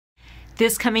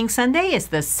This coming Sunday is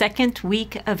the second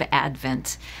week of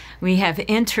Advent. We have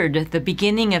entered the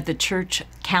beginning of the church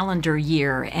calendar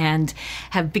year and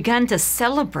have begun to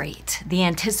celebrate the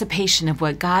anticipation of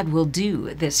what God will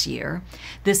do this year.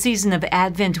 This season of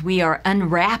Advent, we are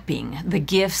unwrapping the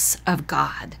gifts of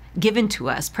God given to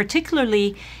us,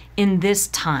 particularly in this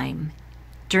time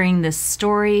during the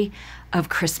story of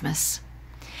Christmas.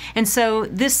 And so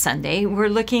this Sunday, we're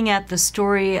looking at the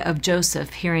story of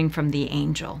Joseph hearing from the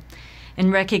angel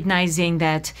and recognizing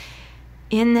that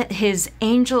in his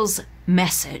angel's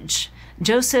message,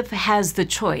 Joseph has the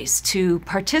choice to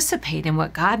participate in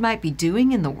what God might be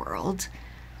doing in the world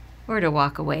or to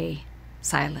walk away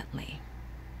silently.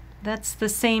 That's the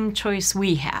same choice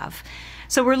we have.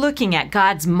 So we're looking at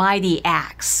God's mighty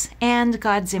acts and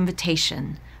God's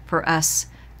invitation for us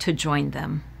to join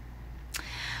them.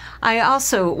 I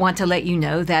also want to let you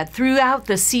know that throughout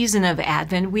the season of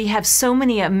Advent, we have so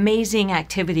many amazing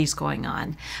activities going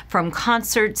on, from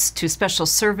concerts to special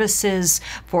services,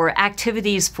 for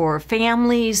activities for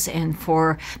families and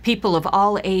for people of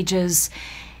all ages.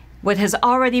 What has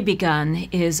already begun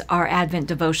is our Advent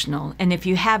devotional, and if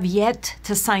you have yet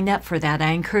to sign up for that,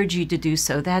 I encourage you to do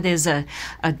so. That is a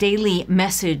daily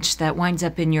message that winds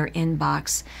up in your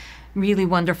inbox. Really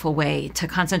wonderful way to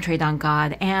concentrate on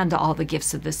God and all the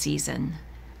gifts of the season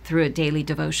through a daily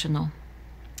devotional.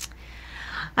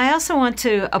 I also want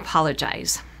to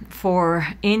apologize for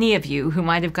any of you who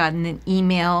might have gotten an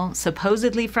email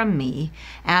supposedly from me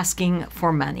asking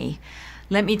for money.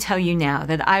 Let me tell you now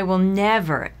that I will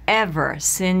never, ever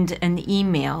send an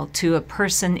email to a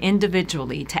person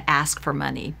individually to ask for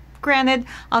money. Granted,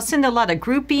 I'll send a lot of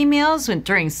group emails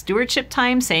during stewardship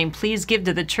time saying, please give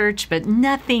to the church, but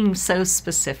nothing so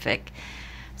specific.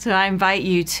 So I invite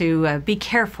you to be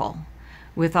careful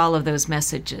with all of those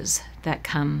messages that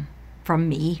come from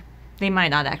me. They might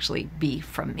not actually be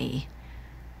from me.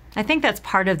 I think that's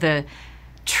part of the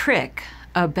trick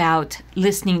about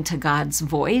listening to God's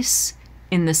voice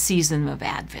in the season of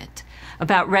Advent,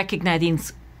 about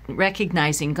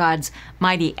recognizing God's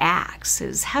mighty acts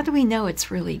is, how do we know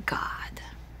it's really God?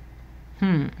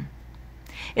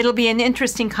 It'll be an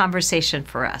interesting conversation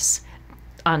for us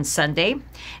on Sunday,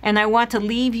 and I want to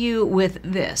leave you with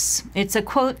this. It's a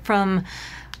quote from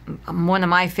one of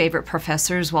my favorite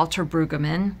professors, Walter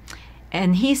Brueggemann,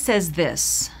 and he says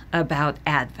this about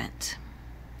Advent.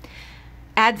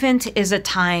 Advent is a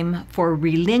time for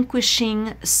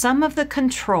relinquishing some of the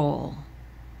control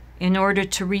in order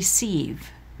to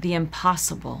receive the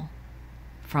impossible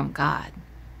from God.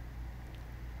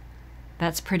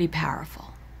 That's pretty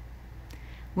powerful.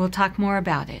 We'll talk more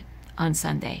about it on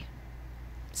Sunday.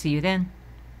 See you then.